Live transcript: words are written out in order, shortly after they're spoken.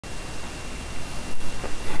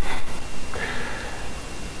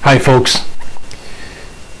Hi folks,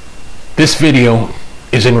 this video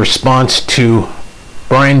is in response to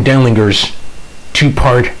Bryan Denlinger's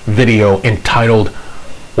two-part video entitled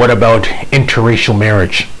 "What About Interracial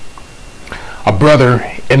Marriage?" A brother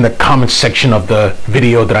in the comment section of the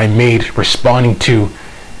video that I made responding to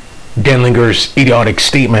Denlinger's idiotic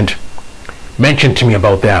statement mentioned to me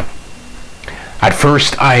about that. At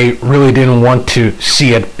first I really didn't want to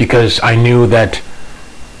see it because I knew that,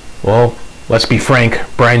 well, let's be frank,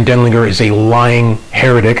 Bryan Denlinger is a lying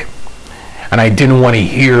heretic, and I didn't want to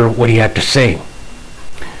hear what he had to say.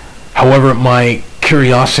 However, my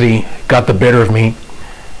curiosity got the better of me,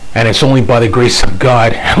 and it's only by the grace of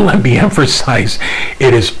God, and let me emphasize,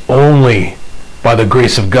 it is only by the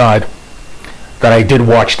grace of God that I did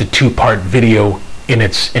watch the two-part video in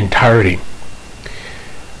its entirety.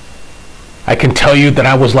 I can tell you that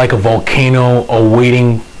I was like a volcano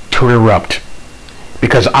awaiting to erupt,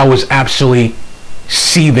 because I was absolutely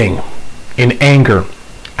seething in anger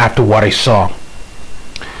after what I saw.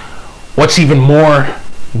 What's even more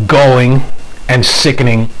galling and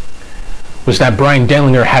sickening was that Bryan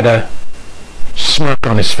Denlinger had a smirk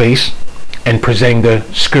on his face and presenting the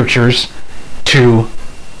scriptures to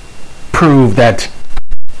prove that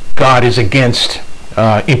God is against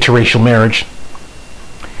interracial marriage.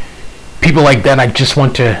 People like that I just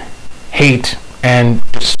want to hate and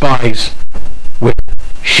despise with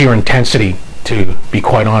sheer intensity, to be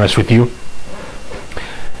quite honest with you.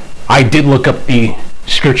 I did look up the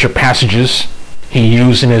scripture passages he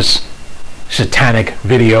used in his satanic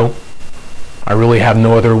video. I really have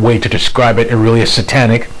no other way to describe it. It really is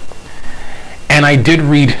satanic. And I did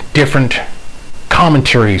read different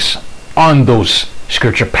commentaries on those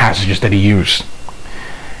scripture passages that he used.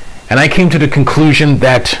 And I came to the conclusion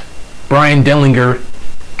that Bryan Denlinger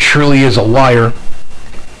truly is a liar,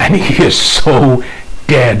 and he is so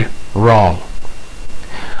dead wrong.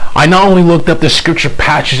 I not only looked up the scripture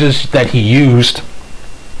passages that he used,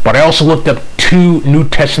 but I also looked up two New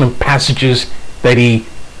Testament passages that he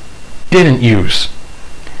didn't use,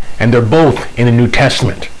 and they're both in the New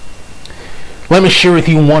Testament. Let me share with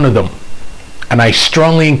you one of them, and I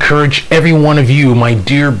strongly encourage every one of you, my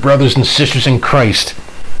dear brothers and sisters in Christ,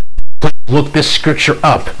 to look this scripture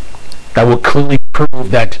up. That will clearly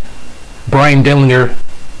prove that Bryan Denlinger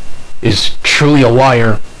is truly a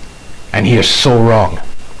liar, and he is so wrong.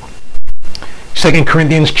 2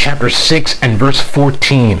 Corinthians chapter 6 and verse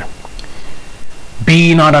 14. Be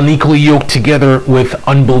ye not unequally yoked together with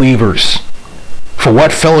unbelievers. For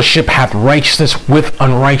what fellowship hath righteousness with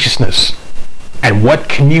unrighteousness? And what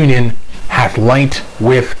communion hath light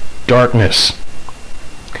with darkness?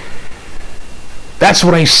 That's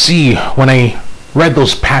what I see when I read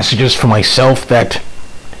those passages for myself that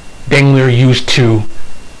Denlinger used to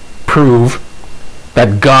prove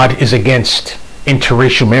that God is against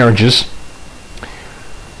interracial marriages.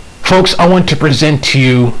 Folks, I want to present to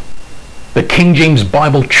you the King James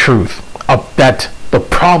Bible truth of that the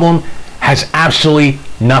problem has absolutely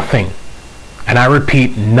nothing, and I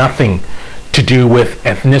repeat, nothing to do with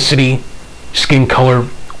ethnicity, skin color,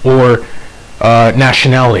 or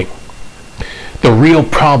nationality. The real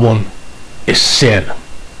problem is sin.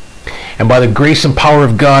 And by the grace and power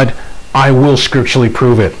of God, I will scripturally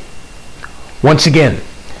prove it. Once again,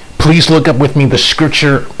 please look up with me the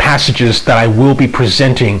scripture passages that I will be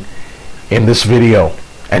presenting in this video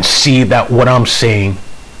and see that what I'm saying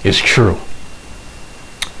is true.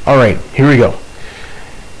 Alright, here we go.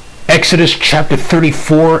 Exodus chapter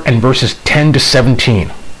 34 and verses 10 to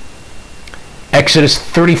 17. Exodus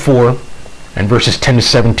 34 and verses 10 to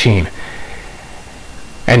 17.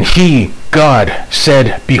 And he, God,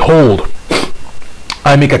 said, Behold,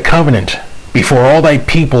 I make a covenant. Before all thy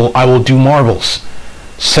people I will do marvels,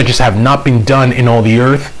 such as have not been done in all the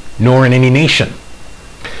earth, nor in any nation.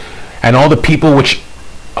 And all the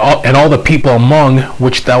people among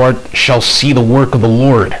which thou art shall see the work of the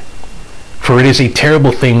Lord. For it is a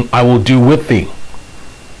terrible thing I will do with thee.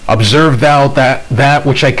 Observe thou that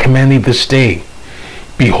which I command thee this day.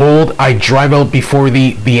 Behold, I drive out before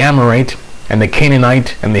thee the Amorite, and the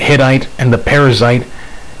Canaanite, and the Hittite, and the Perizzite,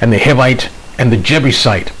 and the Hivite, and the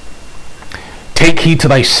Jebusite. Take heed to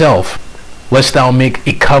thyself, lest thou make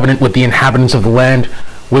a covenant with the inhabitants of the land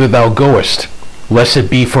whither thou goest, lest it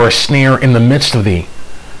be for a snare in the midst of thee.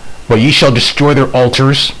 But ye shall destroy their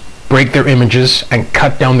altars, break their images, and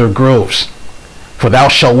cut down their groves. For thou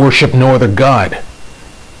shalt worship no other God.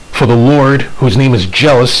 For the Lord, whose name is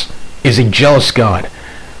jealous, is a jealous God,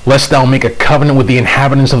 lest thou make a covenant with the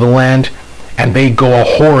inhabitants of the land, and they go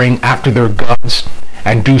a-whoring after their gods,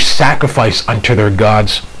 and do sacrifice unto their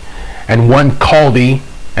gods, and one call thee,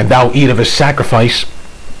 and thou eat of his sacrifice,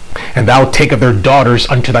 And thou take of their daughters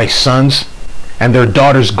unto thy sons, and their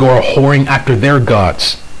daughters go a whoring after their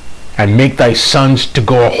gods, and make thy sons to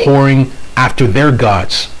go a whoring after their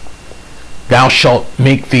gods. Thou shalt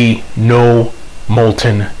make thee no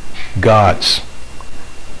molten gods.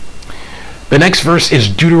 The next verse is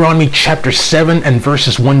Deuteronomy chapter 7 and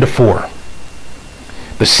verses 1 to 4.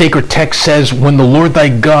 The sacred text says, When the Lord thy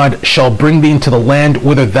God shall bring thee into the land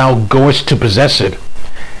whither thou goest to possess it,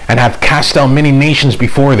 and have cast out many nations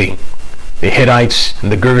before thee, the Hittites,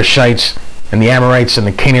 and the Girgashites, and the Amorites, and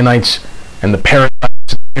the Canaanites, and the Perizzites,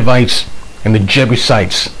 and the Hivites, and the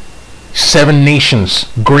Jebusites, 7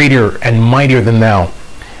 nations greater and mightier than thou.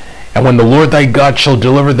 And when the Lord thy God shall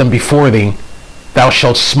deliver them before thee, thou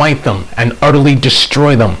shalt smite them, and utterly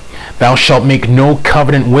destroy them. Thou shalt make no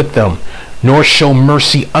covenant with them, nor show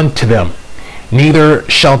mercy unto them. Neither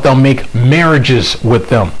shalt thou make marriages with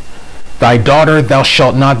them. Thy daughter thou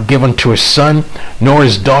shalt not give unto his son, nor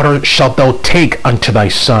his daughter shalt thou take unto thy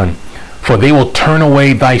son. For they will turn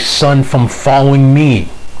away thy son from following me,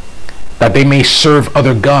 that they may serve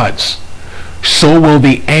other gods. So will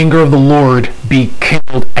the anger of the Lord be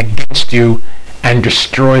kindled against you, and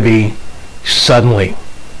destroy thee suddenly.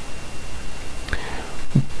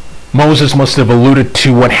 Moses must have alluded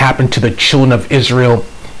to what happened to the children of Israel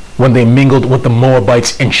when they mingled with the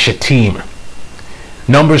Moabites in Shittim.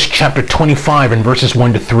 Numbers chapter 25 and verses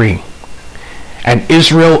 1 to 3. And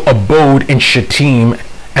Israel abode in Shittim,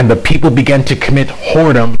 and the people began to commit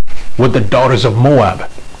whoredom with the daughters of Moab.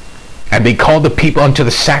 And they called the people unto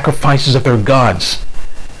the sacrifices of their gods.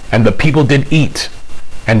 And the people did eat,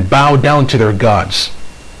 and bow down to their gods.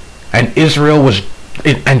 And Israel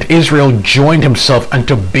joined himself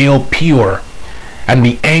unto Baal Peor, and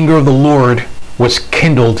the anger of the Lord was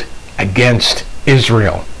kindled against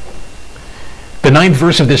Israel. The 9th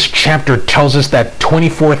verse of this chapter tells us that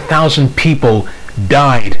 24,000 people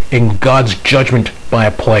died in God's judgment by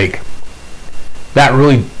a plague. That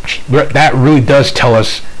really does tell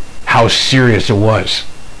us how serious it was.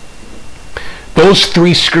 Those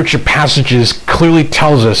 3 scripture passages clearly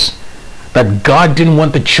tells us that God didn't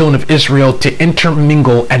want the children of Israel to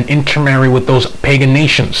intermingle and intermarry with those pagan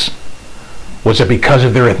nations. Was it because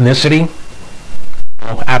of their ethnicity?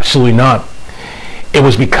 No, absolutely not. It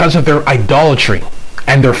was because of their idolatry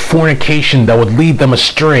and their fornication that would lead them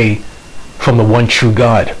astray from the one true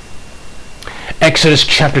God. Exodus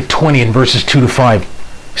chapter 20 and verses 2 to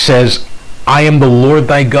 5 says, I am the Lord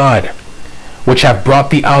thy God, which have brought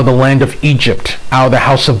thee out of the land of Egypt, out of the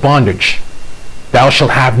house of bondage. Thou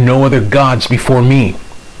shalt have no other gods before me.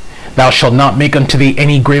 Thou shalt not make unto thee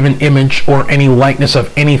any graven image or any likeness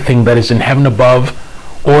of anything that is in heaven above,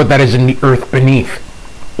 or that is in the earth beneath,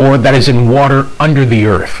 or that is in water under the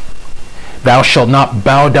earth. Thou shalt not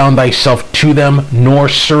bow down thyself to them, nor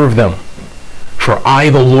serve them. For I,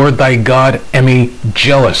 the Lord thy God, am a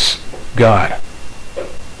jealous God.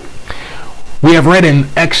 We have read in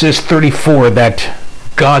Exodus 34 that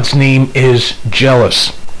God's name is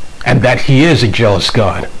jealous, and that he is a jealous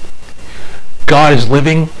God. God is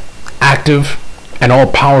living, active, and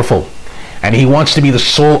all-powerful, and he wants to be the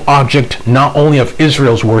sole object not only of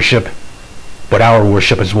Israel's worship, but our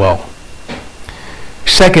worship as well.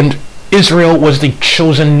 Second, Israel was the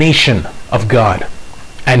chosen nation of God,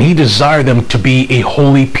 and he desired them to be a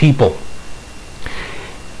holy people.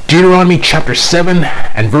 Deuteronomy chapter 7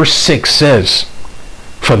 and verse 6 says,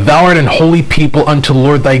 For thou art an holy people unto the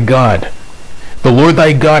Lord thy God. The Lord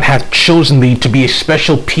thy God hath chosen thee to be a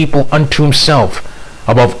special people unto himself,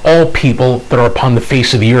 above all people that are upon the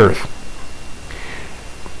face of the earth.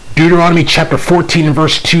 Deuteronomy chapter 14 and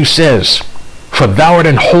verse 2 says, For thou art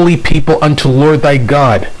an holy people unto the Lord thy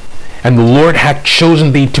God, and the Lord hath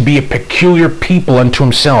chosen thee to be a peculiar people unto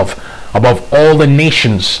himself, above all the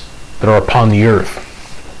nations that are upon the earth.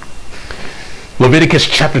 Leviticus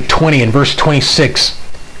chapter 20 and verse 26,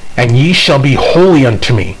 And ye shall be holy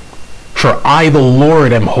unto me, for I the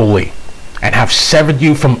Lord am holy, and have severed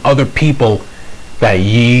you from other people, that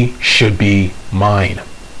ye should be mine.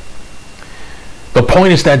 The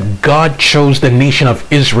point is that God chose the nation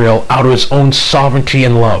of Israel out of his own sovereignty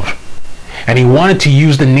and love. And he wanted to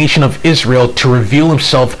use the nation of Israel to reveal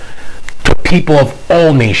himself to people of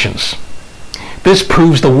all nations. This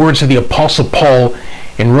proves the words of the Apostle Paul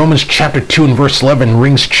in Romans chapter 2 and verse 11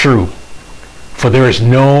 rings true. For there is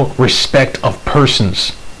no respect of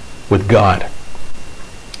persons with God.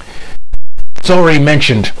 As already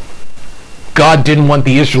mentioned, God didn't want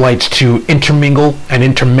the Israelites to intermingle and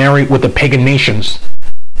intermarry with the pagan nations,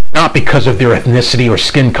 not because of their ethnicity or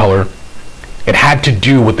skin color. It had to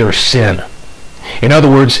do with their sin. In other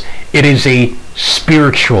words, it is a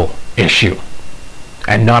spiritual issue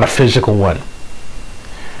and not a physical one.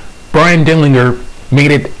 Bryan Denlinger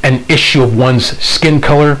made it an issue of one's skin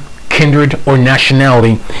color, kindred, or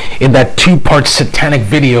nationality in that two-part satanic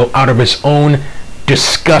video out of his own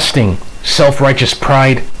disgusting self-righteous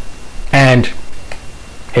pride and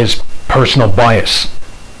his personal bias.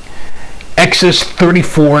 Exodus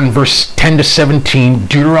 34 and verse 10 to 17,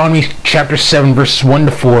 Deuteronomy chapter 7 verses 1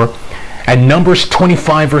 to 4, and Numbers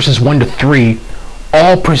 25 verses 1 to 3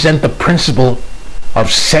 all present the principle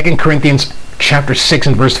of 2 Corinthians chapter 6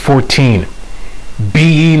 and verse 14. Be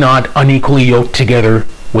ye not unequally yoked together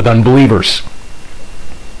with unbelievers.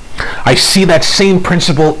 I see that same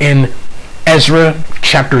principle in Ezra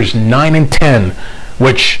chapters 9 and 10,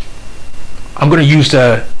 which I'm going to use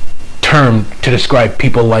a term to describe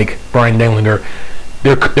people like Bryan Denlinger.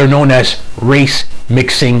 They're known as race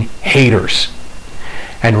mixing haters.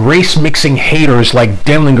 And race mixing haters like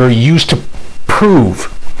Denlinger used to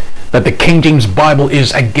prove that the King James Bible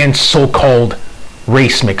is against so-called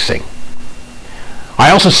race mixing.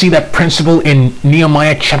 I also see that principle in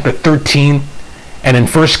Nehemiah chapter 13 and in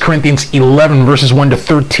 1 Corinthians 11 verses 1 to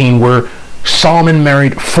 13, where Solomon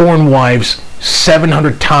married foreign wives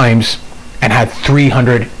 700 times and had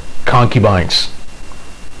 300 concubines.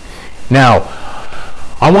 Now,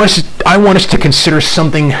 I want us to consider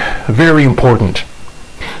something very important.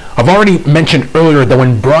 I've already mentioned earlier that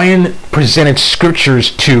when Bryan presented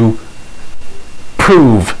scriptures to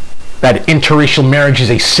prove that interracial marriage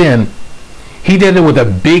is a sin, he did it with a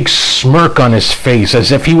big smirk on his face,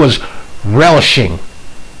 as if he was relishing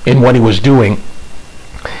in what he was doing.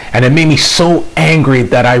 And it made me so angry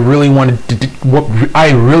that I really wanted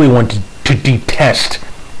to detest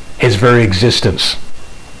his very existence.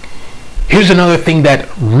 Here's another thing that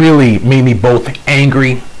really made me both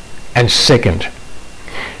angry and sickened.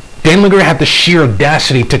 Denlinger had the sheer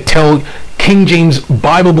audacity to tell King James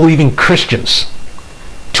Bible-believing Christians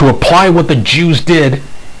to apply what the Jews did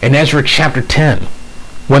in Ezra chapter 10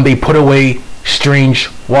 when they put away strange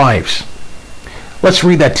wives. Let's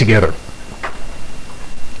read that together.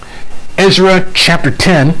 Ezra chapter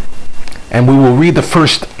 10, and we will read the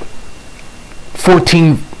first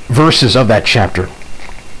 14 verses of that chapter.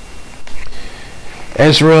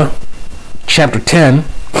 Ezra chapter 10,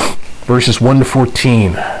 verses 1 to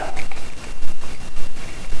 14.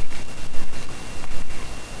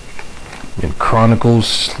 In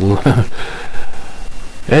Chronicles,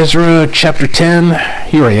 Ezra chapter 10,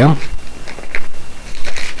 here I am.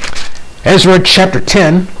 Ezra chapter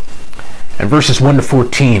 10 and verses 1 to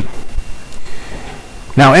 14.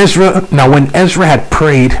 Now when Ezra had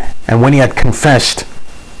prayed, and when he had confessed,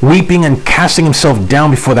 weeping and casting himself down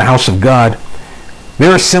before the house of God,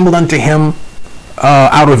 there assembled unto him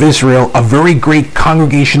out of Israel a very great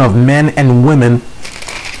congregation of men and women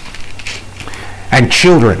and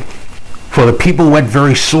children, for the people went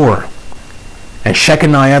very sore. And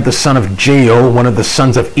Shechaniah the son of Jael, one of the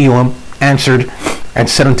sons of Elam, answered and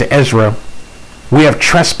said unto Ezra, We have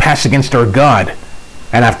trespassed against our God,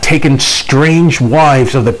 and have taken strange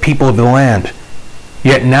wives of the people of the land.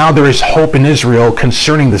 Yet now there is hope in Israel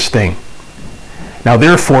concerning this thing. Now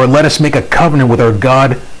therefore let us make a covenant with our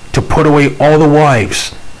God to put away all the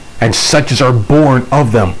wives, and such as are born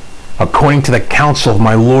of them, according to the counsel of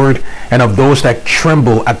my Lord, and of those that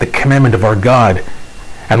tremble at the commandment of our God,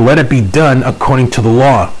 and let it be done according to the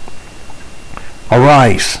law.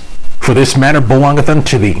 Arise, for this matter belongeth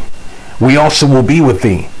unto thee. We also will be with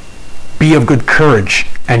thee. Be of good courage,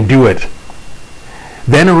 and do it.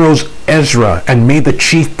 Then arose Ezra, and made the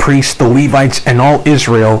chief priests, the Levites, and all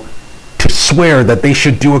Israel to swear that they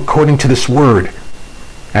should do according to this word.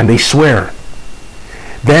 And they swear.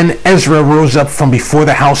 Then Ezra rose up from before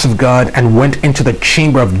the house of God, and went into the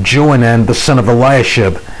chamber of Johanan the son of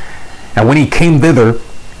Eliashib. And when he came thither,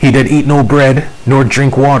 he did eat no bread, nor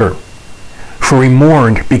drink water, for he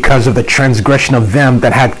mourned because of the transgression of them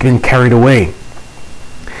that had been carried away.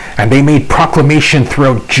 And they made proclamation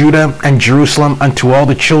throughout Judah and Jerusalem unto all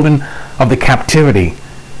the children of the captivity,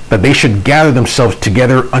 that they should gather themselves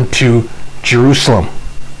together unto Jerusalem,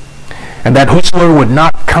 and that whosoever would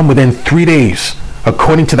not come within 3 days,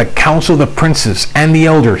 according to the counsel of the princes and the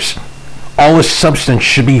elders, all his substance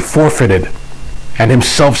should be forfeited, and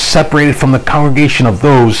himself separated from the congregation of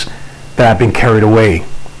those that have been carried away.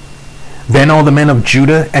 Then all the men of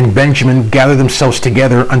Judah and Benjamin gathered themselves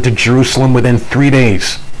together unto Jerusalem within 3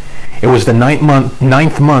 days. It was the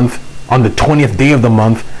ninth month, on the 20th day of the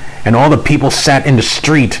month, and all the people sat in the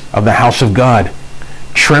street of the house of God,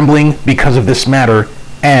 trembling because of this matter,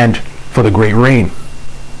 and for the great rain.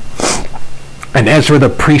 And Ezra the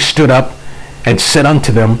priest stood up and said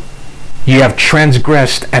unto them, Ye have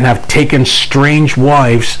transgressed, and have taken strange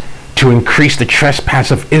wives to increase the trespass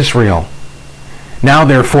of Israel. Now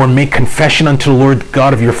therefore make confession unto the Lord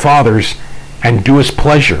God of your fathers, and do his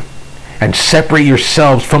pleasure, and separate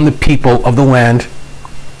yourselves from the people of the land,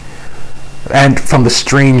 and from the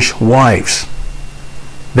strange wives.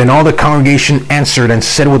 Then all the congregation answered and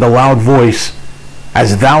said with a loud voice,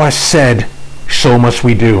 As thou hast said, so must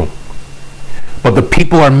we do. But the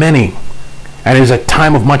people are many, and it is a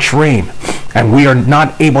time of much rain, and we are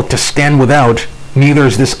not able to stand without, neither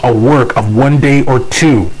is this a work of 1 day or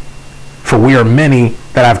 2, for we are many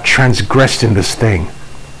that have transgressed in this thing.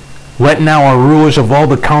 Let now our rulers of all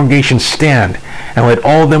the congregation stand, and let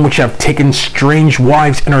all them which have taken strange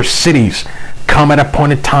wives in our cities come at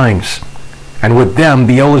appointed times, and with them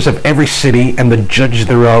the elders of every city and the judges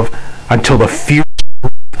thereof, until the fear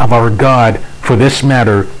of our God for this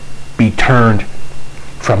matter be turned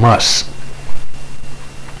from us.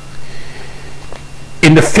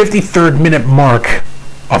 In the 53rd minute mark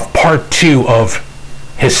of part 2 of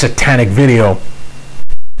his satanic video,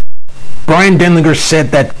 Bryan Denlinger said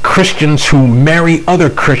that Christians who marry other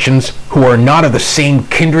Christians who are not of the same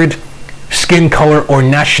kindred, skin color, or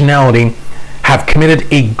nationality have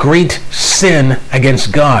committed a great sin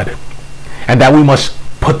against God, and that we must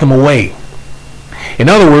put them away. In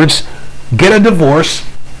other words, get a divorce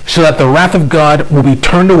so that the wrath of God will be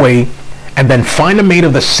turned away, and then find a mate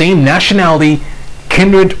of the same nationality,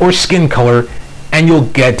 kindred, or skin color, and you'll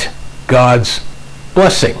get God's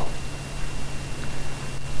blessing.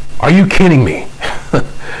 Are you kidding me?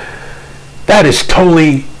 That is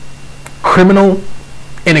totally criminal,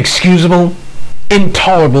 inexcusable,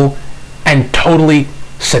 intolerable, and totally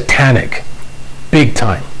satanic. Big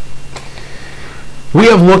time. We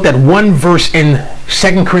have looked at one verse in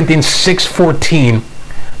 2 Corinthians 6:14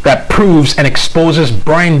 that proves and exposes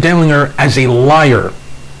Bryan Denlinger as a liar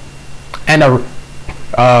and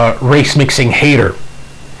a race-mixing hater.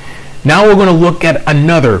 Now we're going to look at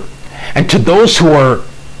another. And to those who are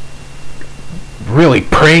really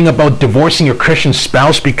praying about divorcing your Christian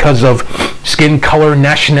spouse because of skin color,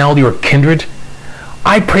 nationality, or kindred,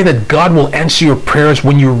 I pray that God will answer your prayers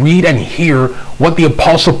when you read and hear what the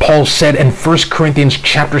Apostle Paul said in 1 Corinthians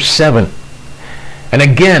chapter 7. And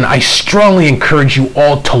again, I strongly encourage you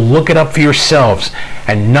all to look it up for yourselves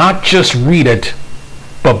and not just read it,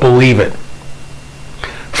 but believe it.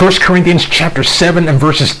 1 Corinthians chapter 7 and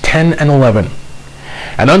verses 10 and 11.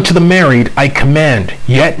 And unto the married I command,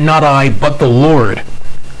 yet not I, but the Lord.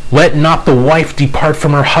 Let not the wife depart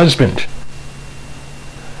from her husband.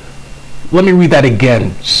 Let me read that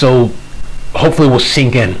again, so hopefully it will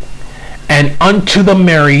sink in. And unto the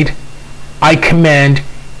married I command,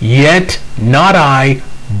 yet not I,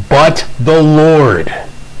 but the Lord.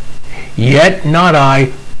 Yet not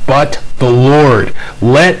I, but the Lord.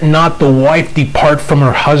 Let not the wife depart from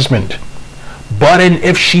her husband. But and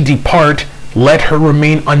if she depart, let her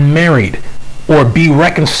remain unmarried, or be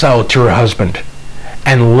reconciled to her husband.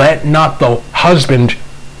 And let not the husband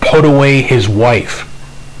put away his wife.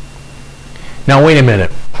 Now wait a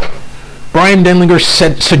minute. Bryan Denlinger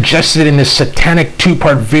suggested in his satanic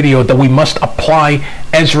 2-part video that we must apply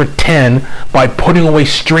Ezra 10 by putting away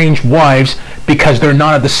strange wives because they're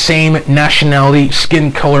not of the same nationality,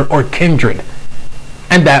 skin color, or kindred,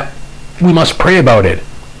 and that we must pray about it.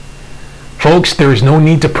 Folks, there is no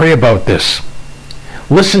need to pray about this.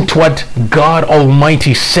 Listen to what God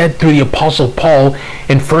Almighty said through the Apostle Paul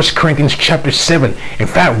in 1 Corinthians chapter 7. In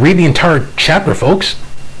fact, read the entire chapter, folks.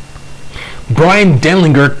 Bryan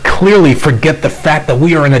Denlinger clearly forget the fact that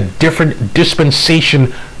we are in a different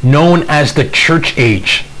dispensation known as the church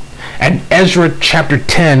age. And Ezra chapter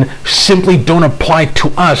 10 simply don't apply to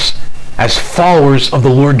us as followers of the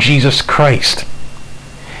Lord Jesus Christ.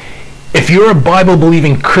 If you're a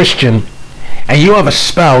Bible-believing Christian and you have a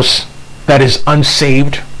spouse that is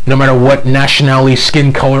unsaved, no matter what nationality,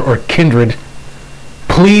 skin color, or kindred,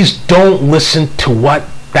 please don't listen to what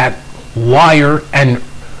that liar and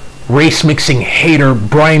race-mixing hater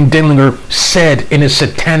Bryan Denlinger said in his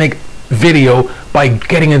satanic video by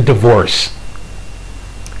getting a divorce.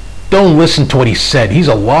 Don't listen to what he said. He's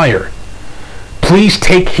a liar. Please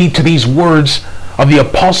take heed to these words of the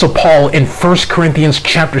Apostle Paul in 1 Corinthians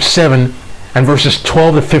chapter 7 and verses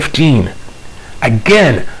 12 to 15.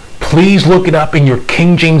 Again, please look it up in your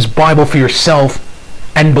King James Bible for yourself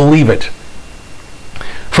and believe it.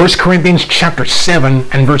 1 Corinthians chapter 7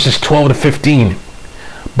 and verses 12 to 15.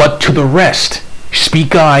 But to the rest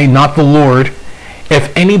speak I, not the Lord.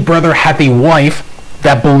 If any brother hath a wife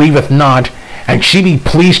that believeth not, and she be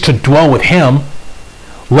pleased to dwell with him,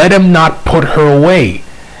 let him not put her away.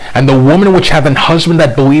 And the woman which hath an husband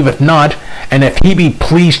that believeth not, and if he be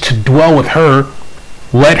pleased to dwell with her,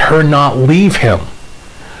 let her not leave him.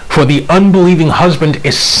 For the unbelieving husband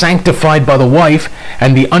is sanctified by the wife,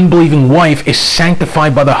 and the unbelieving wife is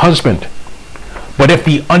sanctified by the husband. But if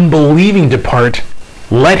the unbelieving depart,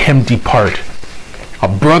 let him depart. A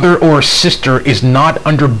brother or a sister is not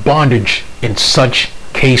under bondage in such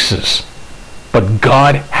cases, but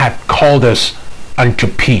God hath called us unto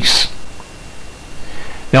peace.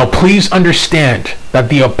 Now please understand that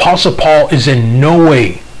the Apostle Paul is in no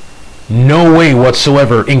way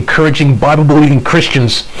whatsoever encouraging Bible-believing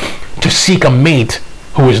Christians to seek a mate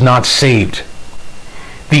who is not saved.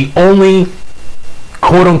 The only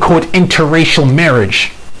quote-unquote interracial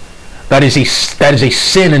marriage that is a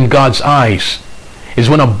sin in God's eyes is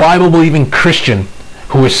when a Bible-believing Christian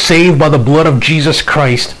who is saved by the blood of Jesus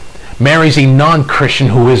Christ marries a non-Christian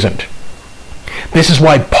who isn't. This is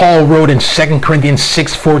why Paul wrote in 2 Corinthians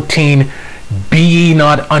 6:14, "Be ye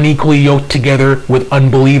not unequally yoked together with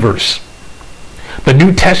unbelievers." The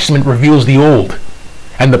New Testament reveals the Old,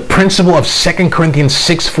 and the principle of 2 Corinthians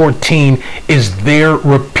 6:14 is there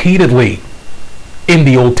repeatedly in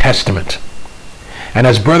the Old Testament. And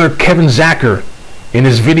as Brother Kevin Zacher in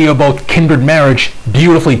his video about kindred marriage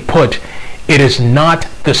beautifully put, it is not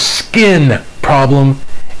the skin problem,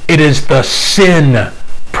 it is the sin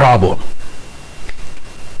problem.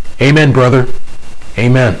 Amen, brother.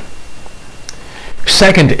 Amen.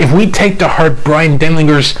 Second, if we take to heart Bryan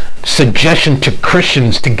Denlinger's suggestion to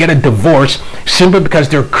Christians to get a divorce simply because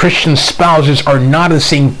their Christian spouses are not of the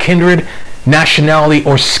same kindred, nationality,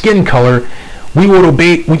 or skin color, we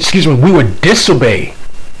would disobey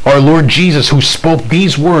our Lord Jesus, who spoke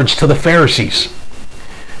these words to the Pharisees.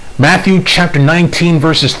 Matthew chapter 19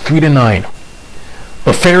 verses 3-9.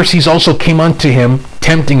 The Pharisees also came unto him,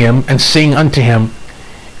 tempting him, and saying unto him,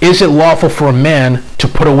 Is it lawful for a man to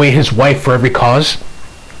put away his wife for every cause?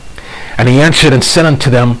 And he answered and said unto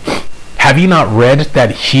them, Have ye not read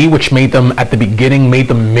that he which made them at the beginning made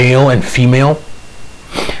them male and female?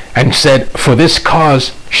 And said, For this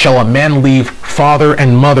cause shall a man leave father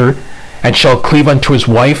and mother, and shall cleave unto his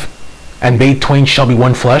wife, and they twain shall be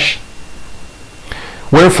one flesh?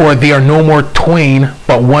 Wherefore they are no more twain,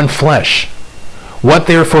 but one flesh. What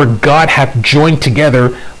therefore God hath joined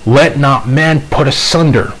together, let not man put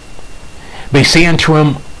asunder. They say unto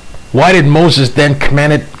him, Why did Moses then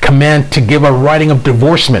command to give a writing of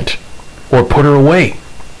divorcement, or put her away?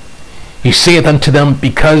 He saith unto them,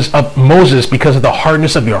 Because of Moses, because of the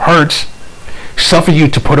hardness of your hearts, suffered you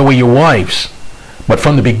to put away your wives. But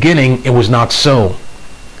from the beginning it was not so.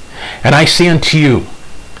 And I say unto you,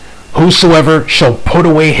 Whosoever shall put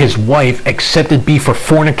away his wife, except it be for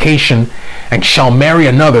fornication, and shall marry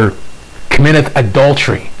another, committeth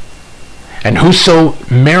adultery. And whoso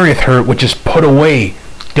marrieth her which is put away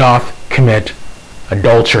doth commit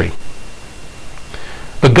adultery.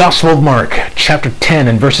 The Gospel of Mark, chapter 10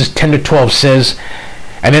 and verses 10-12 says,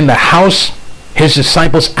 And in the house his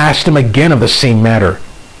disciples asked him again of the same matter.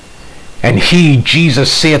 And he,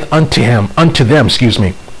 Jesus, saith unto them,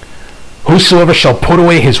 Whosoever shall put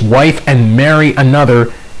away his wife and marry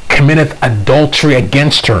another committeth adultery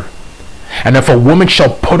against her. And if a woman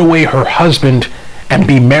shall put away her husband and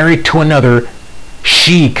be married to another,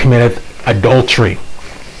 she committeth adultery.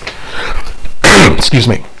 Excuse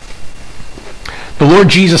me. The Lord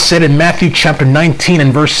Jesus said in Matthew chapter 19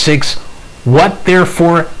 and verse 6, What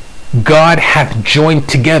therefore God hath joined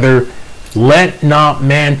together, let not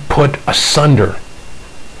man put asunder.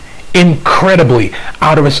 Incredibly,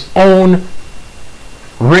 out of his own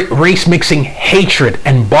race-mixing hatred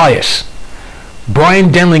and bias,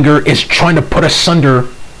 Bryan Denlinger is trying to put asunder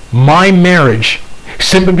my marriage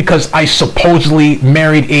simply because I supposedly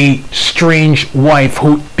married a strange wife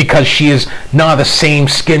because she is not the same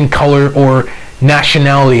skin color or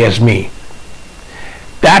nationality as me.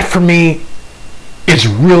 That for me is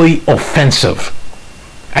really offensive,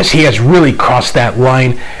 as he has really crossed that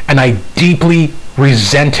line, and I deeply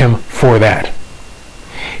resent him for that.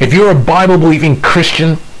 If you're a Bible-believing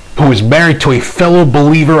Christian who is married to a fellow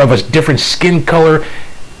believer of a different skin color,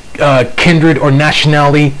 kindred, or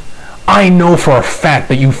nationality, I know for a fact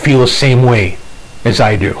that you feel the same way as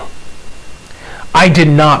I do. I did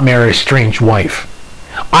not marry a strange wife.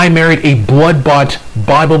 I married a blood-bought,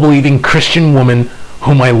 Bible-believing Christian woman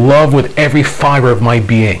whom I love with every fiber of my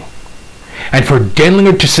being. And for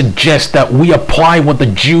Denlinger to suggest that we apply what the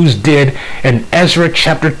Jews did in Ezra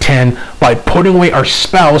chapter 10 by putting away our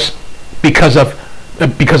spouse because of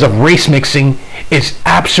race mixing is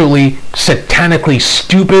absolutely satanically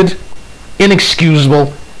stupid,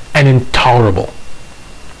 inexcusable, and intolerable.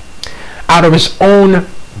 Out of his own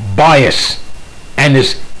bias and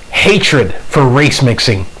his hatred for race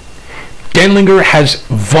mixing, Denlinger has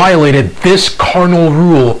violated this cardinal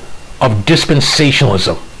rule of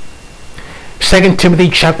dispensationalism. 2 Timothy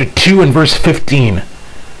chapter 2 and verse 15.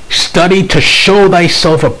 Study to show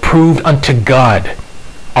thyself approved unto God,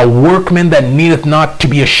 a workman that needeth not to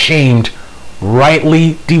be ashamed,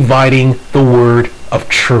 rightly dividing the word of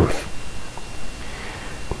truth.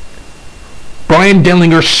 Bryan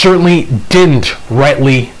Denlinger certainly didn't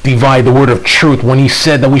rightly divide the word of truth when he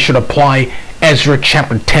said that we should apply Ezra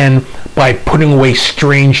chapter 10 by putting away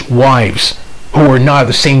strange wives who were not of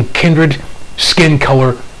the same kindred, skin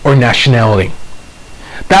color, or nationality.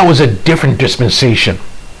 That was a different dispensation.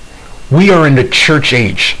 We are in the church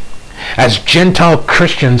age. As Gentile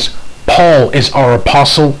Christians, Paul is our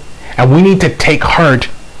apostle, and we need to take heart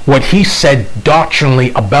what he said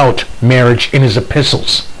doctrinally about marriage in his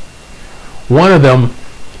epistles. One of them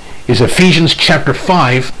is Ephesians chapter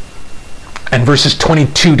 5 and verses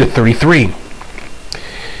 22 to 33.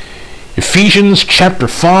 Ephesians chapter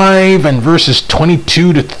 5 and verses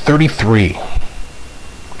 22 to 33.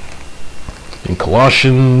 In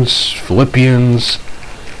Colossians, Philippians.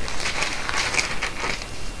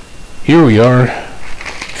 Here we are.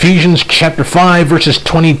 Ephesians chapter 5 verses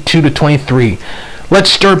 22 to 23. Let's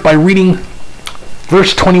start by reading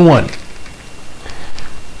verse 21.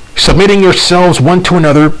 Submitting yourselves one to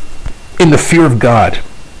another in the fear of God.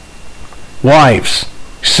 Wives,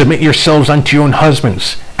 submit yourselves unto your own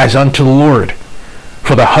husbands, as unto the Lord.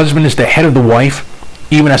 For the husband is the head of the wife,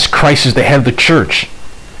 even as Christ is the head of the church,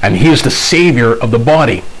 and he is the Savior of the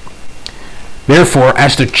body. Therefore,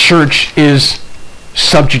 as the church is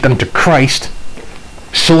subject unto Christ,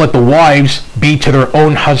 so let the wives be to their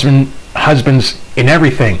own husbands in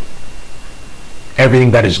everything.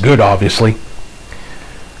 Everything that is good, obviously.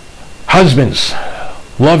 Husbands,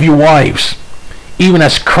 love your wives, even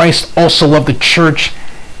as Christ also loved the church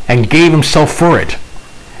and gave himself for it,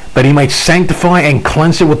 that he might sanctify and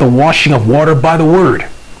cleanse it with the washing of water by the word,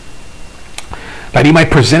 that he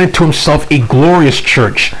might present it to himself a glorious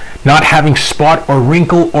church, not having spot or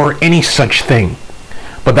wrinkle or any such thing,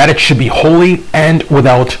 but that it should be holy and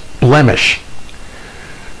without blemish.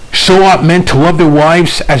 So ought men to love their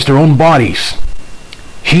wives as their own bodies.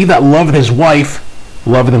 He that loveth his wife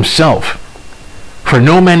loveth himself. For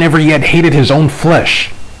no man ever yet hated his own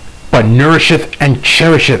flesh, but nourisheth and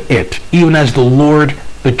cherisheth it, even as the Lord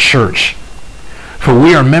the church. For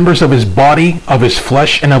we are members of his body, of his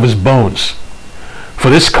flesh, and of his bones. For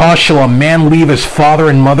this cause shall a man leave his father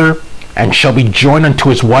and mother, and shall be joined unto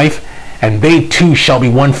his wife, and they two shall be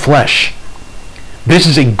one flesh. This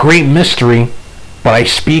is a great mystery, but I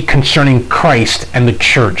speak concerning Christ and the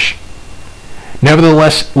church.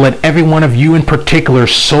 Nevertheless, let every one of you in particular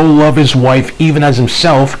so love his wife even as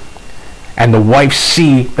himself, and the wife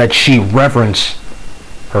see that she reverence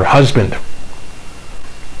her husband.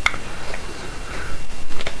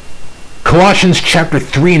 Colossians chapter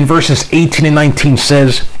 3 and verses 18 and 19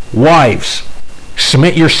 says, Wives,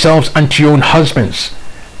 submit yourselves unto your own husbands,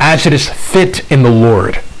 as it is fit in the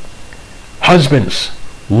Lord. Husbands,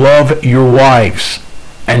 love your wives,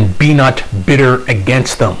 and be not bitter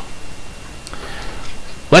against them.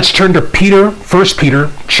 Let's turn to Peter, 1 Peter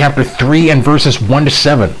chapter 3 and verses 1 to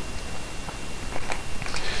 7.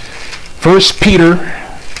 1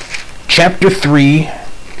 Peter chapter 3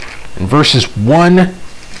 and verses 1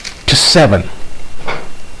 to 7.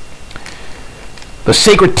 The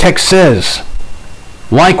sacred text says,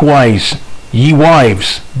 Likewise, ye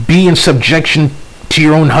wives, be in subjection to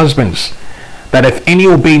your own husbands, that if any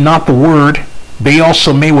obey not the word, they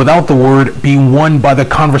also may without the word be won by the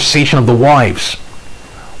conversation of the wives,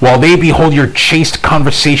 while they behold your chaste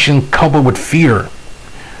conversation coupled with fear,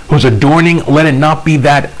 whose adorning let it not be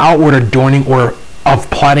that outward adorning or of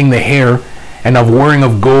plaiting the hair, and of wearing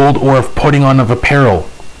of gold, or of putting on of apparel,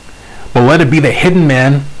 but let it be the hidden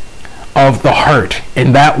man of the heart,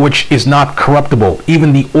 in that which is not corruptible,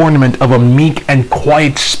 even the ornament of a meek and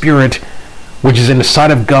quiet spirit, which is in the sight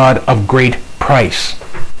of God of great price.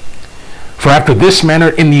 For after this manner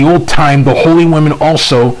in the old time the holy women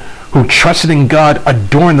also, who trusted in God,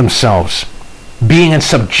 adorned themselves, being in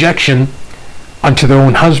subjection unto their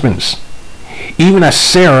own husbands, even as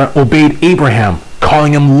Sarah obeyed Abraham,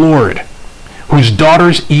 calling him Lord, whose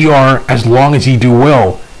daughters ye are, as long as ye do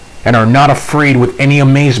well, and are not afraid with any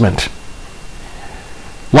amazement.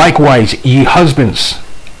 Likewise, ye husbands,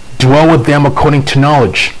 dwell with them according to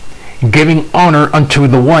knowledge, giving honor unto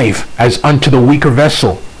the wife as unto the weaker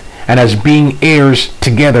vessel, and as being heirs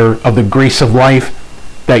together of the grace of life,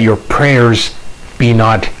 that your prayers be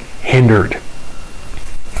not hindered.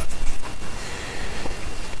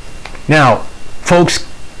 Now, folks,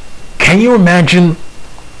 can you imagine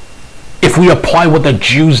if we apply what the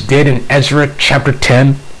Jews did in Ezra chapter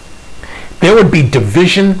 10? There would be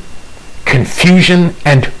division, confusion,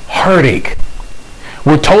 and heartache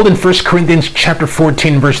We're told in 1 Corinthians chapter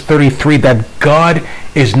 14, verse 33, that God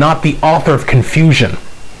is not the author of confusion.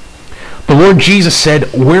 The Lord Jesus said,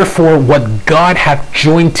 "Wherefore what God hath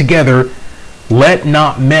joined together, let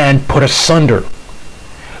not man put asunder."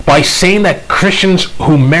 By saying that Christians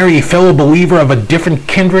who marry a fellow believer of a different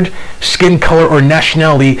kindred, skin color, or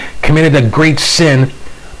nationality committed a great sin,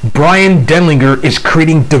 Bryan Denlinger is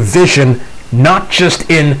creating division not just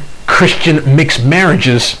in Christian mixed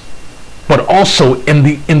marriages, but also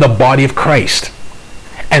in the body of Christ.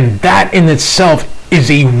 And that in itself is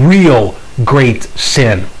a real great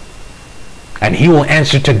sin. And he will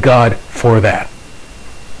answer to God for that.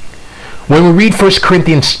 When we read 1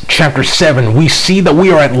 Corinthians chapter 7, we see that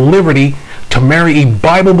we are at liberty to marry a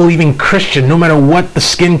Bible-believing Christian no matter what the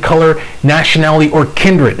skin color, nationality, or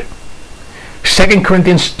kindred. 2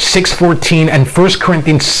 Corinthians 6:14 and 1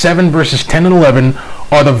 Corinthians 7 verses 10 and 11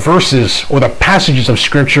 are the verses or the passages of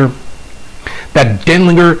Scripture that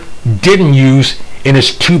Denlinger didn't use in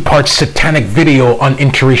his two-part satanic video on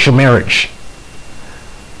interracial marriage.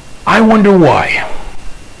 I wonder why.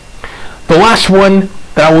 The last one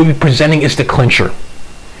that I will be presenting is the clincher.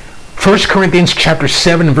 1 Corinthians chapter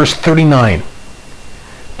 7 verse 39.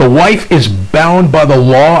 The wife is bound by the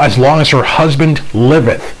law as long as her husband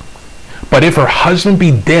liveth. But if her husband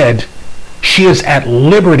be dead, she is at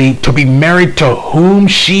liberty to be married to whom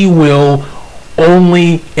she will,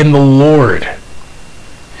 only in the Lord.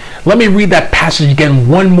 Let me read that passage again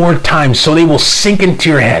one more time so they will sink into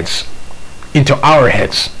your heads, into our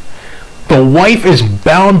heads. The wife is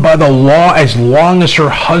bound by the law as long as her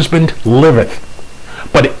husband liveth.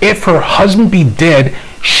 But if her husband be dead,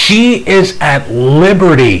 she is at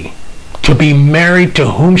liberty to be married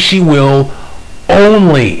to whom she will,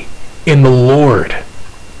 only in the Lord.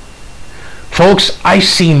 Folks, I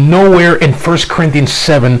see nowhere in 1 Corinthians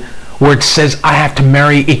 7 where it says I have to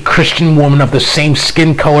marry a Christian woman of the same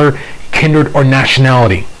skin color, kindred, or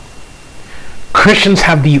nationality. Christians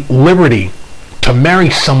have the liberty to marry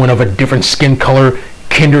someone of a different skin color,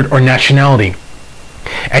 kindred, or nationality.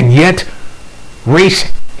 And yet, race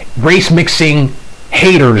mixing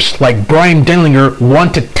haters like Bryan Denlinger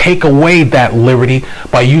want to take away that liberty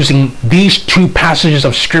by using these two passages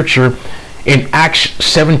of Scripture in Acts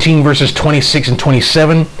 17 verses 26 and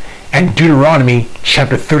 27 and Deuteronomy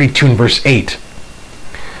chapter 32 and verse 8.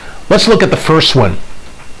 Let's look at the first one.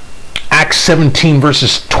 Acts 17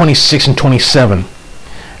 verses 26 and 27.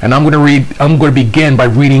 And I'm going to begin by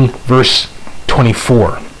reading verse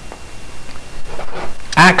 24.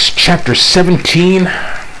 Acts chapter 17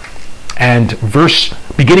 and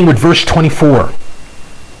beginning with verse 24.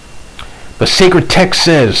 The sacred text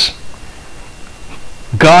says,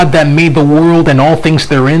 God that made the world and all things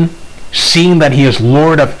therein, seeing that he is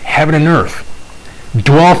Lord of heaven and earth,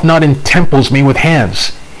 dwelleth not in temples made with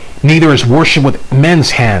hands, neither is worship with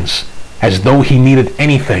men's hands, as though he needed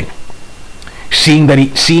anything. Seeing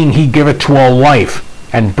he giveth to all life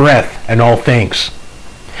and breath and all things,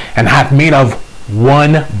 and hath made of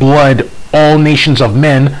one blood all nations of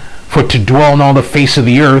men, for to dwell on all the face of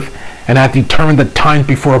the earth, and hath determined the times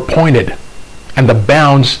before appointed, and the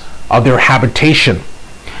bounds of their habitation,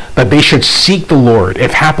 that they should seek the Lord,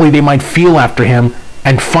 if haply they might feel after him,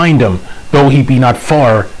 and find him, though he be not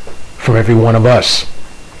far from every one of us.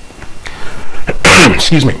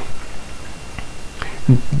 Excuse me.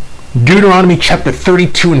 Deuteronomy chapter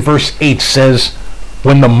 32 and verse 8 says,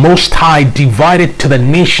 when the Most High divided to the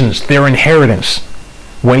nations their inheritance,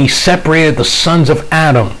 when he separated the sons of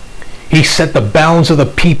Adam, he set the bounds of the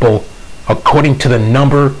people according to the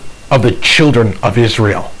number of the children of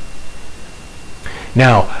Israel.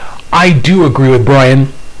 Now, I do agree with Bryan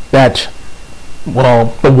that,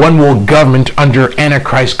 well, the one world government under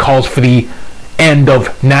Antichrist calls for the end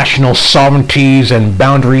of national sovereignties and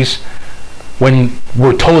boundaries, when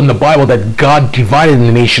we're told in the Bible that God divided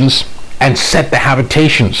the nations and set the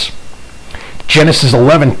habitations. Genesis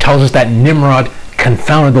 11 tells us that Nimrod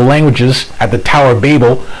confounded the languages at the Tower of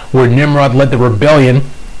Babel, where Nimrod led the rebellion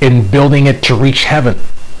in building it to reach heaven.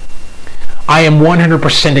 I am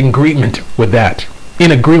 100% in agreement with that.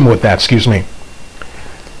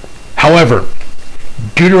 However,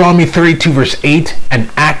 Deuteronomy 32 verse 8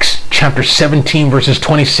 and Acts chapter 17 verses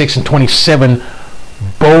 26 and 27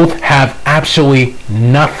 both have absolutely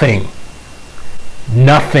nothing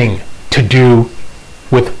to do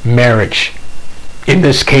with marriage. In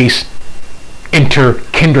this case,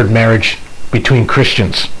 inter-kindred marriage between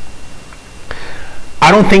Christians. I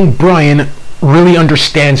don't think Bryan really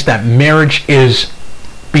understands that marriage is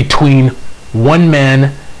between one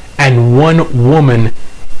man and one woman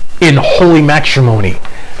in holy matrimony,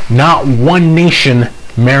 not one nation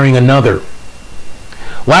marrying another.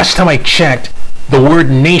 Last time I checked, The word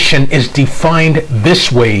nation is defined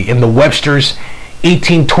this way in the Webster's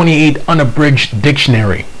 1828 unabridged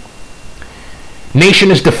dictionary.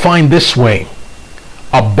 Nation is defined this way: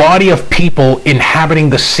 a body of people inhabiting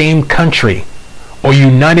the same country or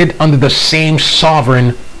united under the same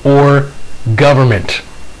sovereign or government.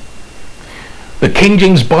 The King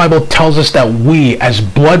James Bible tells us that we, as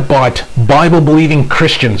blood-bought, Bible-believing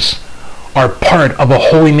Christians, are part of a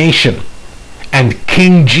holy nation, and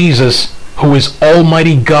King Jesus, who is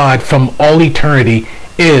Almighty God from all eternity,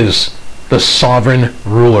 is the sovereign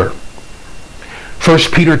ruler. 1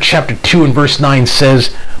 Peter chapter 2 and verse 9 says,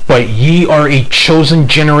 "But ye are a chosen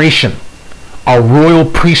generation, a royal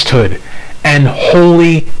priesthood, and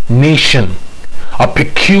holy nation, a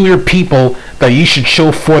peculiar people, that ye should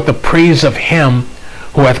show forth the praise of him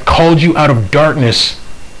who hath called you out of darkness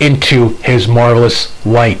into his marvelous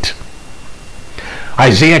light."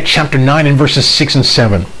 Isaiah chapter 9 and verses 6 and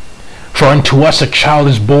 7. "For unto us a child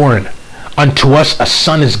is born, unto us a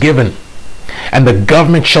son is given, and the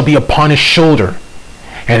government shall be upon his shoulder,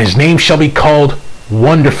 and his name shall be called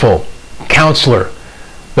Wonderful, Counselor,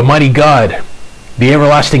 the Mighty God, the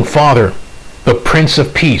Everlasting Father, the Prince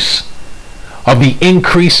of Peace. Of the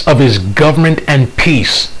increase of his government and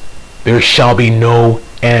peace there shall be no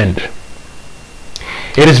end."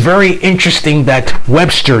 It is very interesting that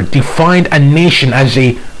Webster defined a nation as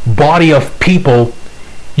a body of people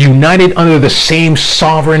united under the same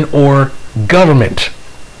sovereign or government.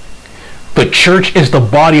 The church is the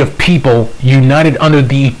body of people united under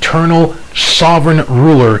the eternal sovereign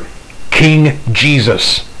ruler, King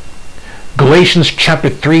Jesus. Galatians chapter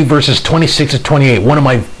 3 verses 26 to 28, one of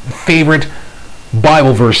my favorite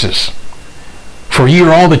Bible verses. "For ye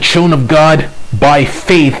are all the children of God by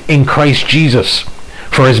faith in Christ Jesus.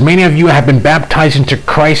 For as many of you have been baptized into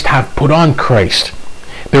Christ have put on Christ.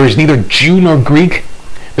 There is neither Jew nor Greek,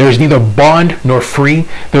 there is neither bond nor free,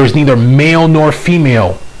 there is neither male nor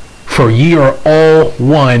female, for ye are all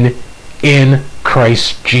one in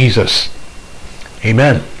Christ Jesus."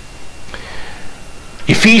 Amen.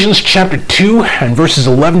 Ephesians chapter 2 and verses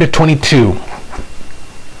 11 to 22.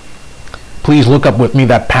 Please look up with me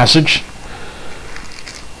that passage.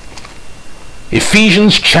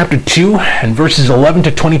 Ephesians chapter 2 and verses 11 to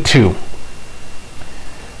 22.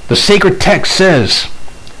 The sacred text says,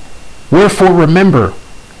 "Wherefore remember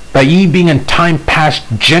that ye being in time past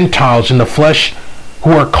Gentiles in the flesh,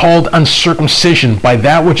 who are called uncircumcision by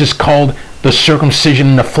that which is called the circumcision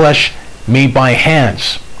in the flesh made by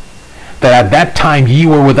hands, that at that time ye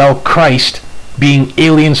were without Christ, being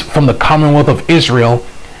aliens from the commonwealth of Israel,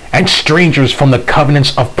 and strangers from the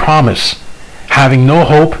covenants of promise, having no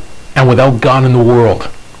hope, and without God in the world.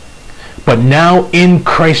 But now in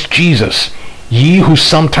Christ Jesus, ye who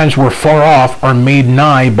sometimes were far off are made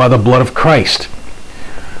nigh by the blood of Christ.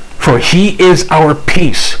 For he is our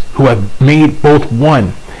peace, who hath made both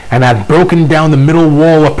one, and hath broken down the middle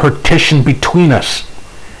wall of partition between us,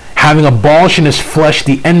 having abolished in his flesh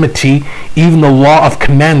the enmity, even the law of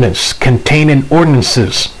commandments contained in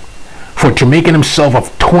ordinances, for to make in himself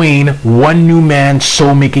of twain one new man,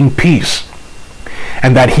 so making peace,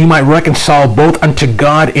 and that he might reconcile both unto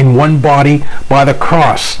God in one body by the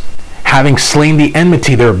cross, having slain the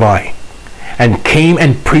enmity thereby, and came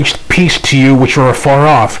and preached peace to you which were afar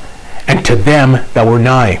off, and to them that were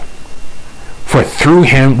nigh. For through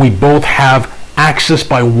him we both have access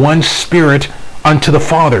by one Spirit unto the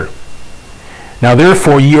Father. Now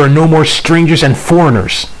therefore ye are no more strangers and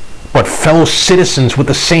foreigners, but fellow citizens with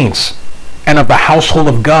the saints, and of the household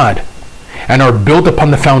of God, and are built upon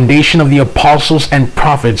the foundation of the apostles and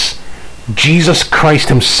prophets, Jesus Christ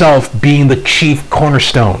himself being the chief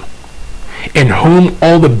cornerstone, in whom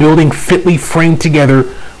all the building fitly framed together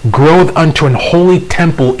groweth unto an holy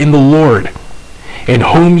temple in the Lord, in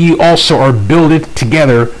whom ye also are builded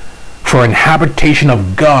together for an habitation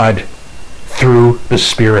of God through the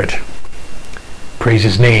Spirit. Praise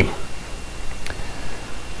his name.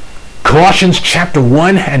 Colossians chapter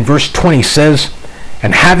 1 and verse 20 says,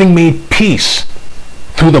 "And having made peace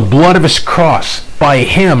through the blood of his cross, by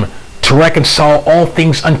him to reconcile all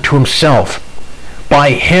things unto himself.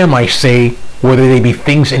 By him, I say, whether they be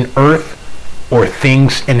things in earth or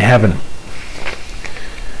things in heaven."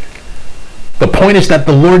 The point is that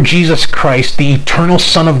the Lord Jesus Christ, the eternal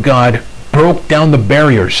Son of God, broke down the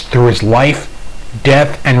barriers through his life,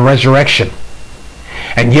 death, and resurrection.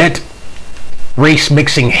 And yet,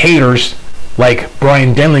 race-mixing haters like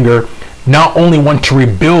Bryan Denlinger not only want to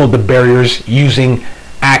rebuild the barriers using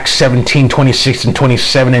Acts 17, 26 and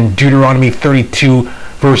 27 and Deuteronomy 32,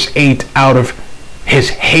 verse 8 out of his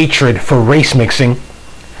hatred for race mixing,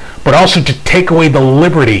 but also to take away the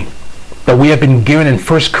liberty that we have been given in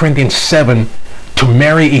 1 Corinthians 7 to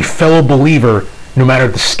marry a fellow believer, no matter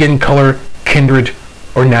the skin color, kindred,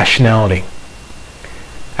 or nationality.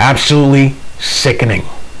 Absolutely sickening.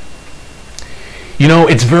 You know,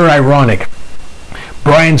 it's very ironic.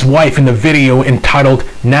 Bryan's wife, in the video entitled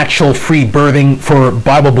Natural Free Birthing for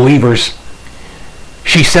Bible Believers,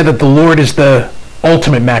 she said that the Lord is the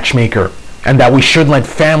ultimate matchmaker and that we shouldn't let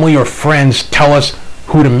family or friends tell us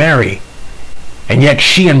who to marry. And yet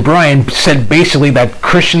she and Bryan said basically that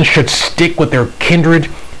Christians should stick with their kindred,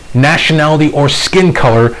 nationality, or skin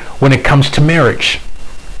color when it comes to marriage.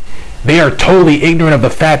 They are totally ignorant of the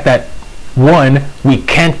fact that, one, we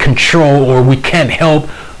can't control or we can't help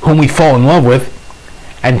whom we fall in love with,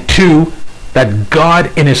 and two, that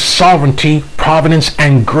God in his sovereignty, providence,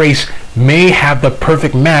 and grace may have the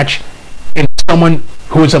perfect match in someone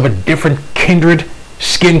who is of a different kindred,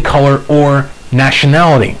 skin color, or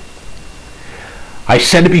nationality. I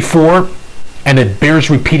said it before, and it bears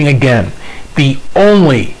repeating again. The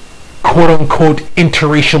only quote-unquote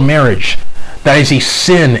interracial marriage that is a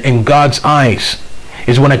sin in God's eyes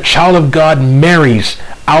is when a child of God marries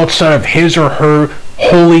outside of his or her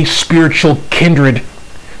holy spiritual kindred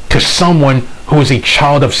to someone who is a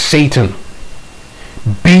child of Satan.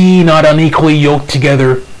 Be not unequally yoked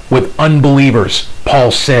together with unbelievers,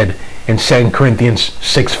 Paul said in 2 Corinthians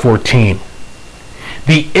 6:14.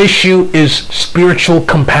 The issue is spiritual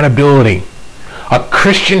compatibility. A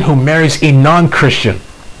Christian who marries a non-Christian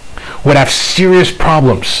would have serious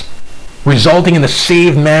problems, resulting in the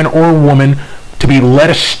saved man or woman to be led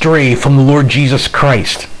astray from the Lord Jesus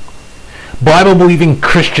Christ. Bible-believing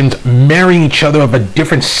Christians marrying each other of a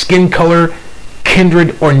different skin color,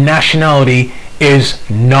 kindred, or nationality is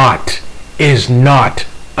not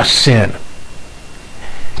a sin.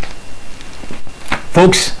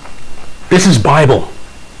 Folks, this is Bible.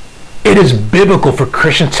 It is biblical for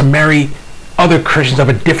Christians to marry other Christians of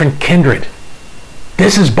a different kindred.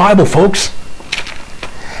 This is Bible, folks.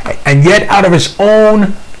 And yet, out of his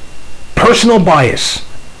own personal bias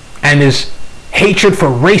and his hatred for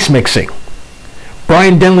race mixing,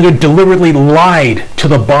 Bryan Denlinger deliberately lied to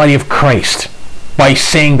the body of Christ by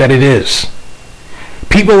saying that it is.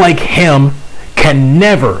 People like him can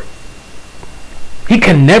never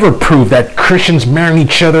prove that Christians marrying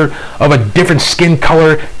each other of a different skin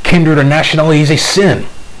color, kindred, or nationality is a sin.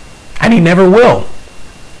 And he never will.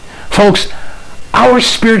 Folks, our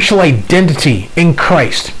spiritual identity in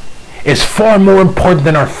Christ is far more important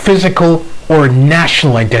than our physical or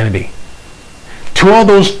national identity. To all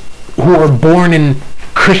those who are born in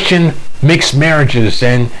Christian mixed marriages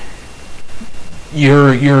and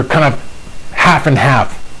you're kind of half and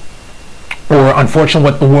half, or unfortunately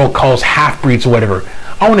what the world calls half-breeds or whatever,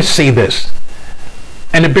 I want to say this,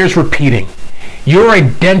 and it bears repeating. Your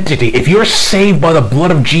identity, if you're saved by the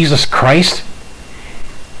blood of Jesus Christ,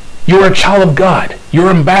 you're a child of God. You're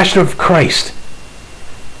an ambassador of Christ.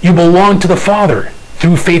 You belong to the Father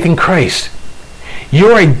through faith in Christ.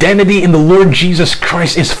 Your identity in the Lord Jesus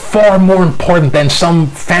Christ is far more important than some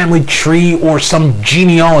family tree or some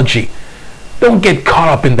genealogy. Don't get caught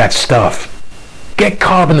up in that stuff. Get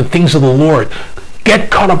caught up in the things of the Lord. Get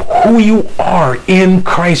caught up who you are in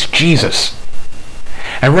Christ Jesus.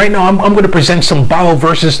 And right now I'm going to present some Bible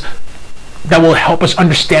verses that will help us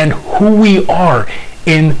understand who we are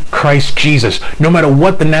in Christ Jesus, no matter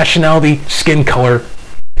what the nationality, skin color.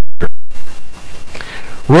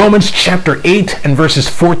 Romans chapter 8 and verses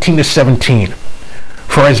 14 to 17.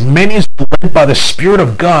 For as many as are led by the Spirit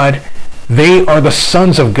of God, they are the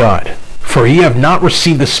sons of God. For ye have not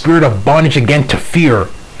received the spirit of bondage again to fear,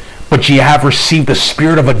 but ye have received the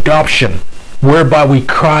spirit of adoption, whereby we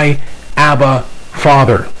cry, Abba,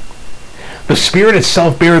 Father. The Spirit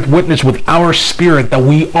itself beareth witness with our spirit that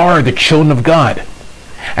we are the children of God.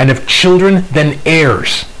 And if children, then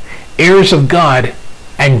heirs, heirs of God,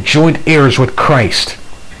 and joint heirs with Christ.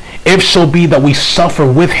 If so be that we suffer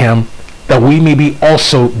with him, that we may be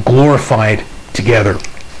also glorified together.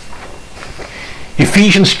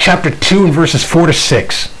 Ephesians chapter 2 and verses 4 to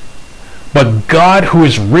 6. But God, who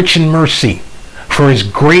is rich in mercy, for his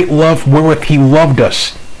great love wherewith he loved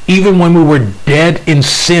us, even when we were dead in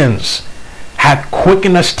sins, hath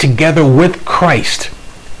quickened us together with Christ.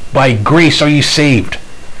 By grace are ye saved,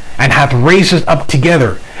 and hath raised us up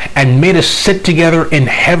together, and made us sit together in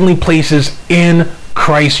heavenly places in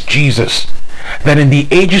Christ Jesus, that in the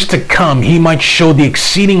ages to come he might show the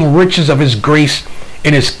exceeding riches of his grace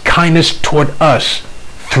in his kindness toward us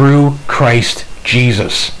through Christ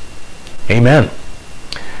Jesus. Amen.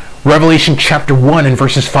 Revelation chapter 1 and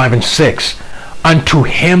verses 5 and 6. Unto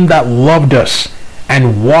him that loved us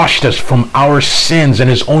and washed us from our sins in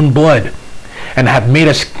his own blood, and hath made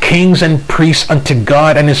us kings and priests unto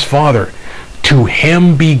God and his Father. To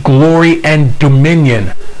him be glory and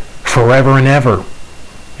dominion forever and ever.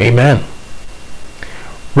 Amen.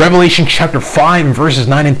 Revelation chapter 5 verses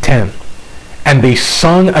 9 and 10. And they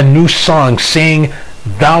sung a new song, saying,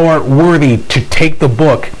 Thou art worthy to take the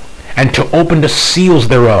book and to open the seals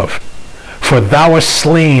thereof. For thou wast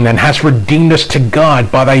slain and hast redeemed us to God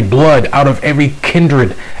by thy blood out of every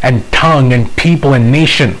kindred and tongue and people and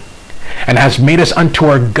nation, and hast made us unto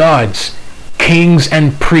our gods kings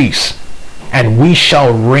and priests, and we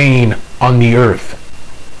shall reign on the earth.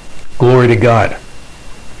 Glory to God.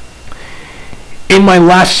 In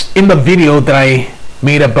the video that I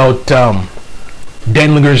made about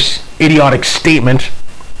Denlinger's idiotic statement,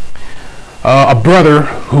 a brother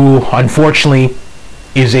who unfortunately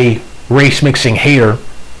is a race-mixing hater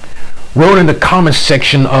wrote in the comments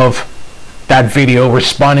section of that video,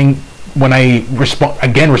 responding to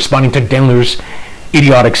Denlinger's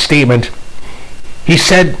idiotic statement. He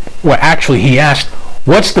said, well, actually he asked,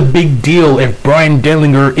 what's the big deal if Bryan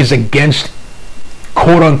Denlinger is against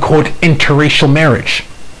quote-unquote interracial marriage?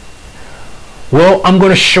 Well, I'm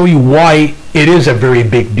going to show you why it is a very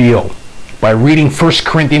big deal by reading 1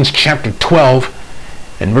 Corinthians chapter 12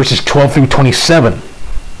 and verses 12 through 27.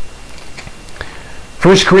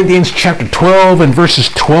 1 Corinthians chapter 12 and verses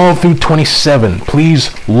 12 through 27.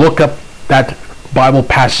 Please look up that Bible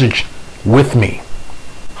passage with me.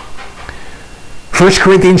 1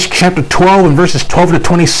 Corinthians chapter 12 and verses 12 to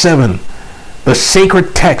 27. The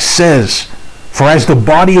sacred text says, For as the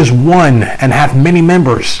body is one and hath many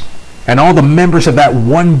members, and all the members of that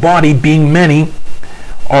one body being many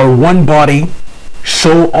are one body,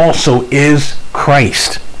 so also is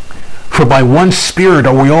Christ. For by one Spirit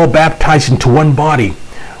are we all baptized into one body,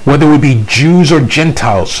 whether we be Jews or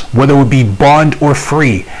Gentiles, whether we be bond or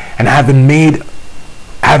free, and have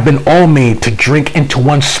been all made to drink into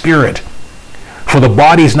one Spirit. For the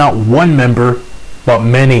body is not one member, but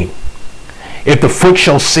many. If the foot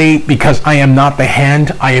shall say, Because I am not the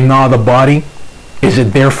hand, I am not of the body, is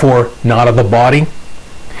it therefore not of the body?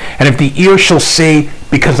 And if the ear shall say,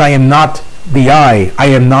 Because I am not the eye, I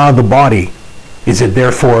am not of the body, is it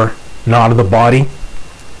therefore not of the body?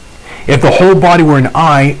 If the whole body were an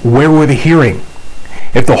eye, where were the hearing?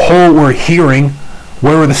 If the whole were hearing,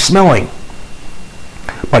 where were the smelling?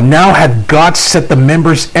 But now hath God set the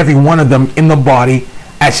members, every one of them, in the body,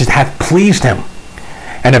 as it hath pleased him.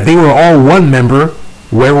 And if they were all one member,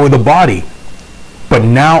 where were the body? But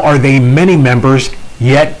now are they many members,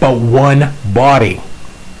 yet but one body.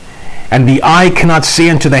 And the eye cannot say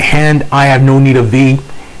unto the hand, I have no need of thee,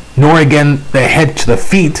 nor again the head to the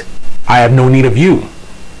feet, I have no need of you.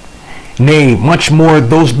 Nay, much more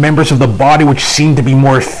those members of the body which seem to be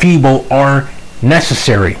more feeble are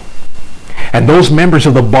necessary. And those members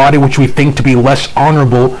of the body which we think to be less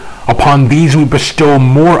honorable, upon these we bestow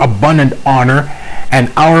more abundant honor,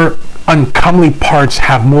 and our uncomely parts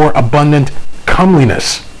have more abundant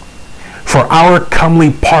comeliness. For our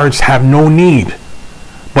comely parts have no need,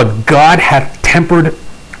 but God hath tempered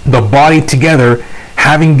the body together,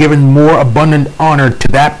 having given more abundant honor to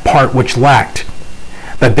that part which lacked,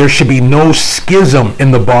 that there should be no schism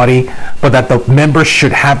in the body, but that the members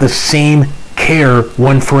should have the same care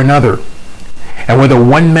one for another. And whether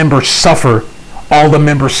one member suffer, all the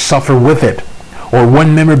members suffer with it, or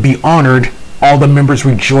one member be honored, all the members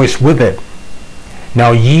rejoice with it.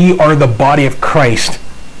 Now ye are the body of Christ,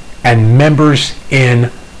 and members in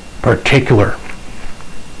particular.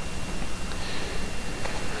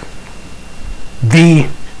 The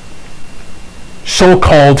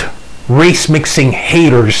so-called race-mixing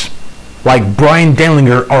haters like Bryan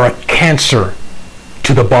Denlinger are a cancer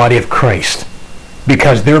to the body of Christ,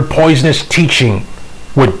 because their poisonous teaching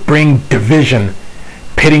would bring division,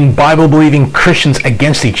 pitting Bible-believing Christians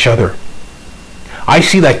against each other. I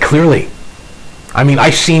see that clearly. I mean,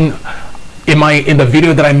 I seen in the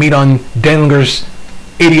video that I made on Denlinger's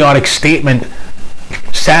idiotic statement,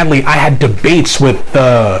 sadly, I had debates with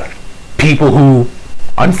people who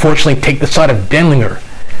unfortunately take the side of Denlinger.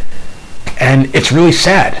 And it's really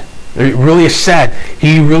sad. It really is sad.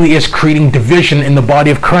 He really is creating division in the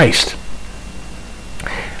body of Christ.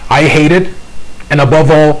 I hate it, and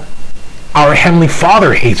above all, our Heavenly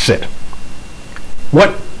Father hates it.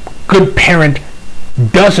 What good parent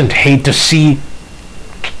doesn't hate to see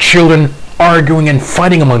children arguing and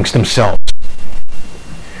fighting amongst themselves?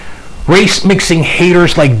 Race-mixing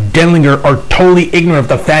haters like Denlinger are totally ignorant of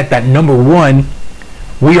the fact that, number one,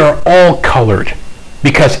 we are all colored,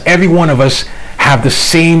 because every one of us have the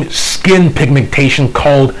same skin pigmentation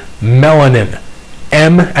called melanin.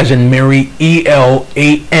 M as in Mary,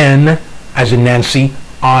 E-L-A-N as in Nancy,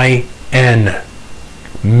 I-N.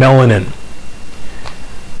 Melanin.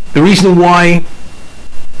 The reason why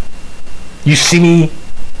you see me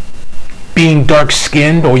being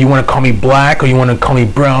dark-skinned, or you want to call me black, or you want to call me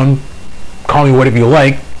brown, call me whatever you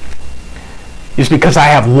like, is because I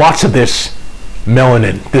have lots of this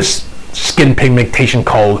melanin, this skin pigmentation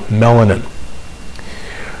called melanin.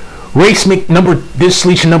 This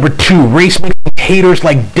leads to number 2. Race-mixing haters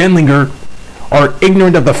like Denlinger are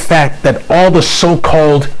ignorant of the fact that all the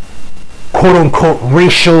so-called quote-unquote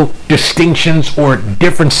racial distinctions or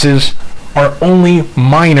differences are only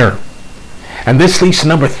minor. And this leads to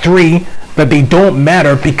number 3, that they don't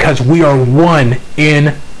matter because we are one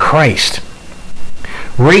in Christ.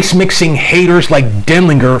 Race-mixing haters like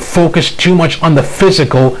Denlinger focus too much on the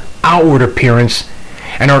physical, outward appearance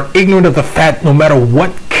and are ignorant of the fact no matter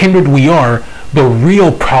what kindred we are, the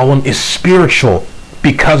real problem is spiritual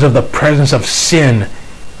because of the presence of sin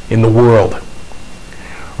in the world.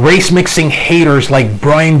 Race-mixing haters like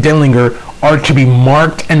Bryan Denlinger are to be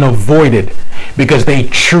marked and avoided because they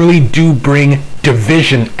truly do bring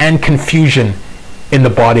division and confusion in the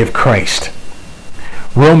body of Christ.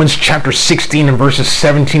 Romans chapter 16 and verses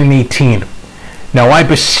 17 and 18. Now I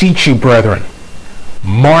beseech you, brethren,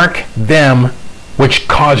 mark them which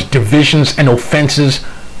cause divisions and offenses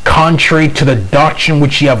contrary to the doctrine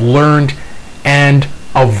which ye have learned, and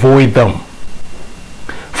avoid them.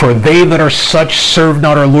 For they that are such serve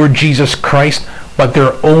not our Lord Jesus Christ, but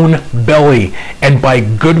their own belly, and by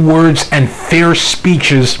good words and fair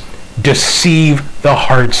speeches deceive the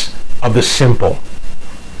hearts of the simple.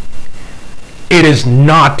 It is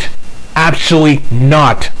not, absolutely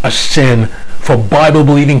not, a sin for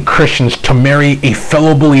Bible-believing Christians to marry a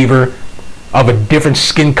fellow believer of a different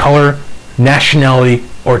skin color, nationality,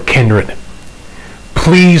 or kindred.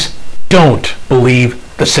 Please don't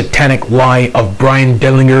believe the satanic lie of Bryan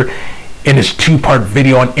Denlinger in his 2-part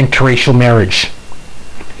video on interracial marriage.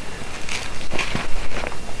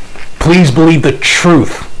 Please believe the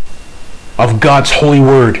truth of God's holy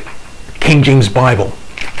word, King James Bible.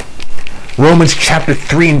 Romans chapter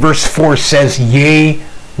 3 and verse 4 says, yea,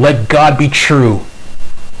 let God be true,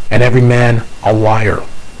 and every man a liar.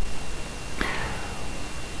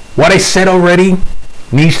 What I said already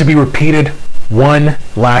needs to be repeated one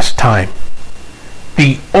last time.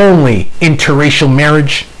 The only interracial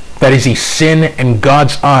marriage that is a sin in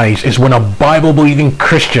God's eyes is when a Bible-believing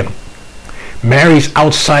Christian marries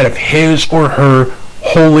outside of his or her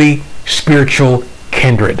holy spiritual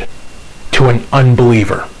kindred to an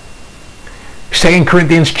unbeliever. 2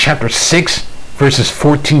 Corinthians chapter 6 verses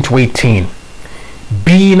 14 to 18.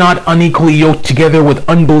 Be ye not unequally yoked together with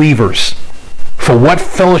unbelievers. For what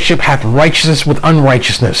fellowship hath righteousness with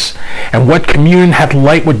unrighteousness? And what communion hath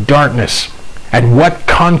light with darkness? And what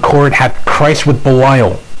concord hath Christ with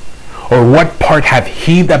Belial? Or what part hath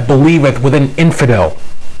he that believeth with an infidel?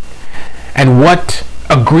 And what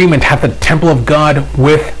agreement hath the temple of God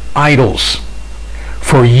with idols?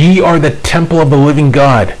 For ye are the temple of the living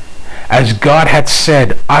God. As God hath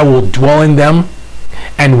said, I will dwell in them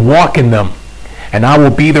and walk in them, and I will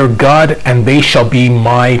be their God, and they shall be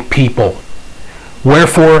my people.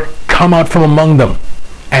 Wherefore, come out from among them,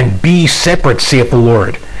 and be separate, saith the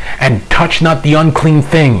Lord, and touch not the unclean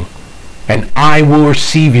thing, and I will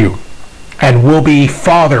receive you, and will be a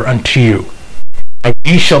father unto you, and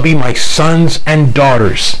ye shall be my sons and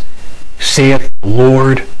daughters, saith the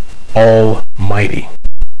Lord Almighty.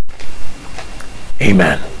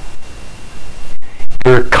 Amen.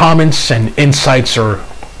 Your comments and insights are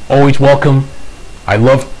always welcome. I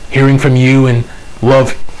love hearing from you and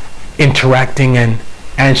love interacting and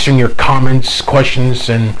answering your comments, questions,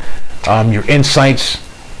 and your insights.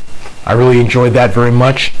 I really enjoyed that very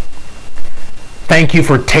much. Thank you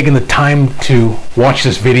for taking the time to watch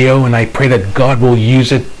this video, and I pray that God will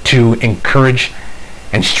use it to encourage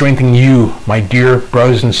and strengthen you, my dear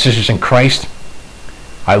brothers and sisters in Christ.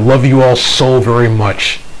 I love you all so very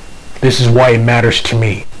much. This is why it matters to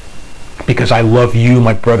me, because I love you,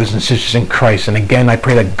 my brothers and sisters in Christ. And again, I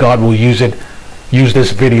pray that God will use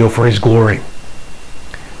this video for his glory.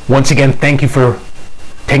 Once again, thank you for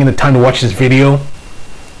taking the time to watch this video.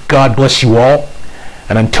 God bless you all.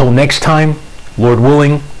 And until next time, Lord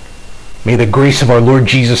willing, may the grace of our Lord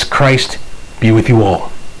Jesus Christ be with you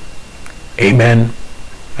all. Amen.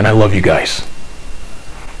 And I love you guys.